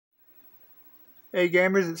Hey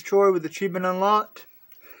gamers, it's Troy with Achievement Unlocked,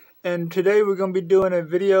 and today we're going to be doing a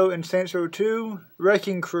video in Saints Row 2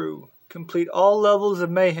 Wrecking Crew. Complete all levels of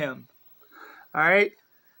Mayhem. Alright,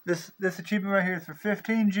 this achievement right here is for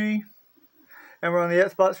 15G, and we're on the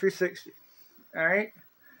Xbox 360. Alright,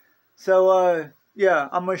 so yeah,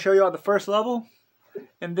 I'm going to show you all the first level,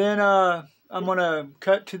 and then I'm going to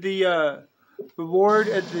cut to the reward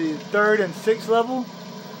at the 3rd and 6th level,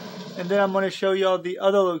 and then I'm going to show you all the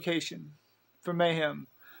other location for Mayhem.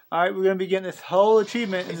 Alright, we're going to be getting this whole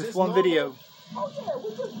achievement in this one video. Oh yeah,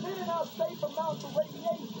 we just been in our safe amounts of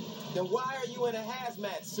radiation. Then why are you in a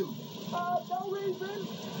hazmat suit? No reason.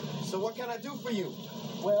 So what can I do for you?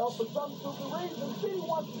 Well, for some stupid reason, City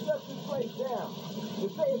wants to shut this place down. They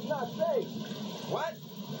say it's not safe. What?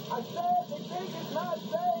 I said they think it's not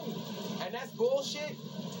safe. And that's bullshit?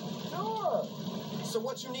 Sure. So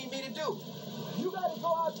what you need me to do? You gotta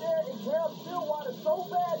go out there and tell Stillwater so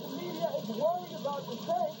bad the media is worried about the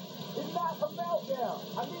tank. It's not a meltdown.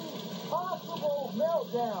 I mean, possible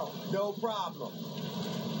meltdown. No problem.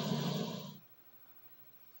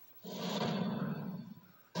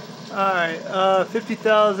 Alright,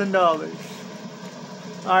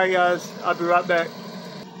 $50,000. Alright guys, I'll be right back.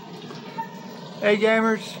 Hey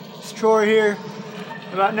gamers, it's Troy here.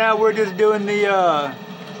 Right now we're just doing the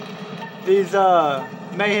these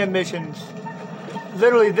Mayhem missions.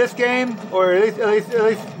 Literally this game, or at least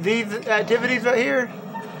these activities right here,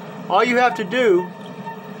 all you have to do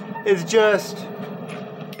is just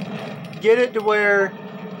get it to where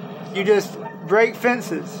you just break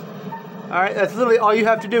fences. Alright, that's literally all you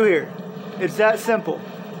have to do here. It's that simple.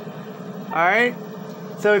 Alright?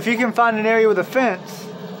 So if you can find an area with a fence,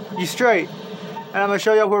 you straight. And I'm going to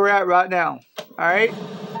show you where we're at right now. Alright?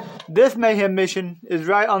 This Mayhem mission is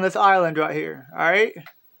right on this island right here. Alright?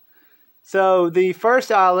 So the first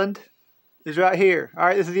island is right here.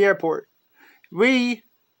 Alright, this is the airport. We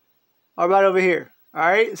are right over here.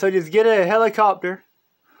 Alright, so just get a helicopter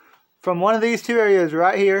from one of these two areas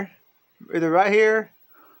right here. Either right here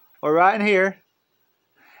or right in here.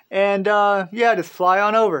 And yeah, just fly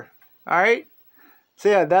on over. Alright? So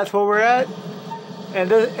yeah, that's where we're at. And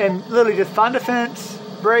literally just find a fence,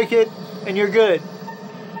 break it, and you're good.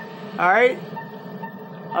 Alright?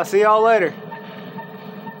 I'll see y'all later.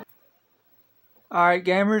 Alright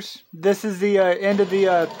gamers, this is the end of the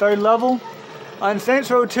 3rd level. On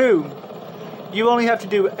Saints Row 2, you only have to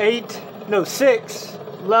do 6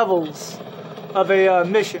 levels of a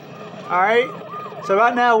mission. Alright? So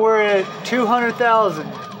right now we're at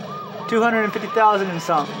 200,000. 250,000 and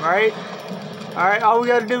something, right? Alright, all we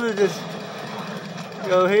gotta do is just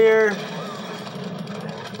go here.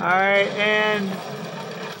 Alright, and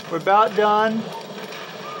we're about done.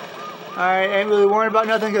 Alright, ain't really worrying about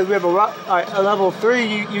nothing because we have a level 3,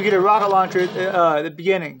 you get a rocket launcher at the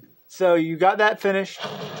beginning. So you got that finished.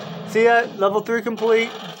 See that? Level 3 complete.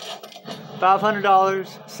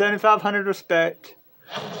 $500, 7,500 respect.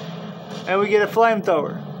 And we get a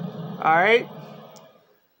flamethrower. Alright?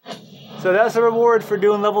 So that's the reward for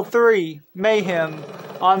doing level 3 Mayhem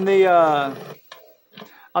on the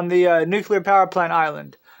nuclear power plant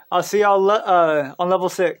island. I'll see y'all on level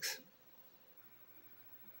 6.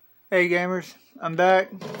 Hey gamers, I'm back.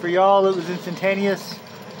 For y'all it was instantaneous.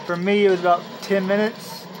 For me it was about 10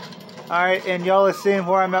 minutes. Alright, and y'all are seeing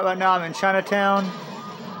where I'm at right now. I'm in Chinatown.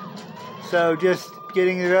 So just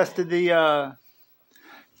getting the rest of the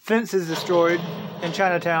fences destroyed in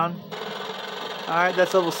Chinatown. Alright,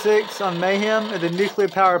 that's level 6 on Mayhem at the nuclear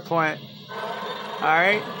power plant.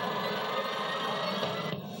 Alright.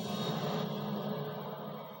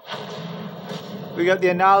 We got the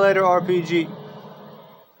Annihilator RPG.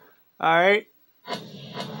 Alright.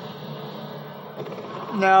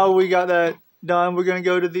 Now we got that done. We're gonna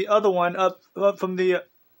go to the other one up from the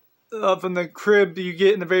crib that you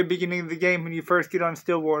get in the very beginning of the game when you first get on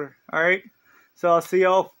Stillwater. Alright? So I'll see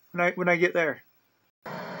y'all when I get there.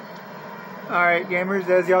 Alright gamers,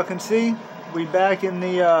 as y'all can see, we back in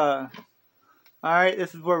the alright,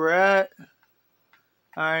 this is where we're at.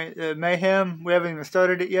 Alright, Mayhem, we haven't even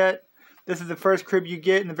started it yet. This is the first crib you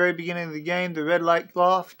get in the very beginning of the game, the red light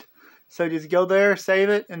loft. So just go there, save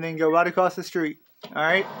it, and then go right across the street.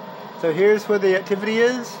 Alright? So here's where the activity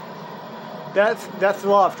is. That's the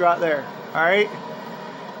loft right there. Alright?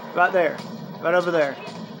 Right there. Right over there.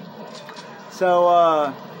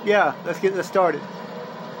 So yeah, let's get this started.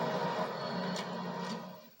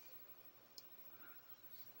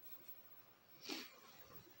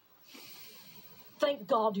 Thank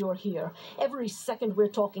God you're here. Every second we're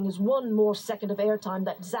talking is one more second of airtime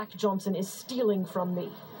that Zach Johnson is stealing from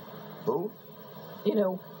me. Who? You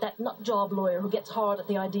know, that nut job lawyer who gets hard at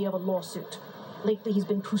the idea of a lawsuit. Lately, he's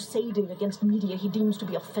been crusading against media he deems to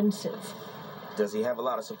be offensive. Does he have a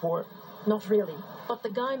lot of support? Not really. But the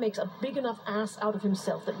guy makes a big enough ass out of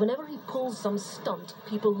himself that whenever he pulls some stunt,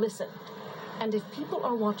 people listen. And if people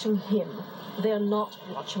are watching him, they're not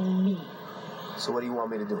watching me. So what do you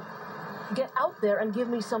want me to do? Get out there and give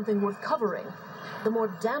me something worth covering. The more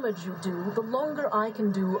damage you do, the longer I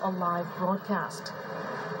can do a live broadcast.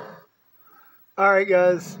 Alright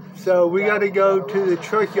guys, so we gotta go to the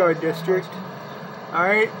truck yard district.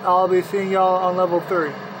 Alright, I'll be seeing y'all on level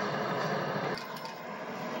 3.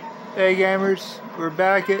 Hey gamers, we're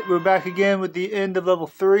back again with the end of level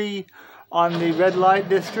 3 on the red light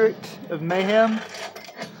district of Mayhem.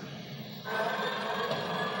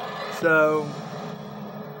 So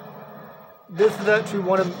this is actually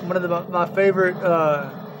one of my favorite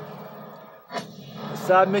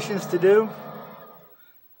side missions to do.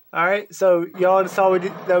 Alright, so y'all just saw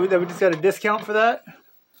that we just got a discount for that.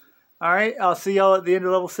 Alright, I'll see y'all at the end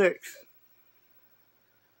of level 6.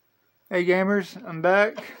 Hey gamers, I'm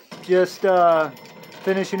back. Just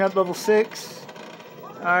finishing up level 6.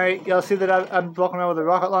 Alright, y'all see that I'm walking around with a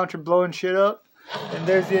rocket launcher blowing shit up. And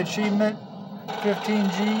there's the achievement,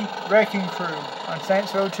 15G Wrecking Crew on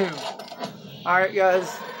Saints Row 2. Alright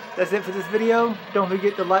guys, that's it for this video. Don't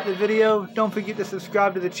forget to like the video. Don't forget to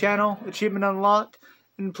subscribe to the channel, Achievement Unlocked.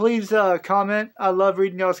 And please comment. I love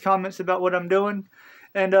reading y'all's comments about what I'm doing.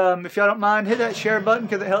 And if y'all don't mind, hit that share button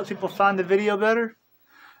because it helps people find the video better.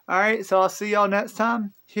 Alright, so I'll see y'all next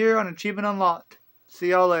time here on Achievement Unlocked. See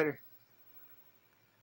y'all later.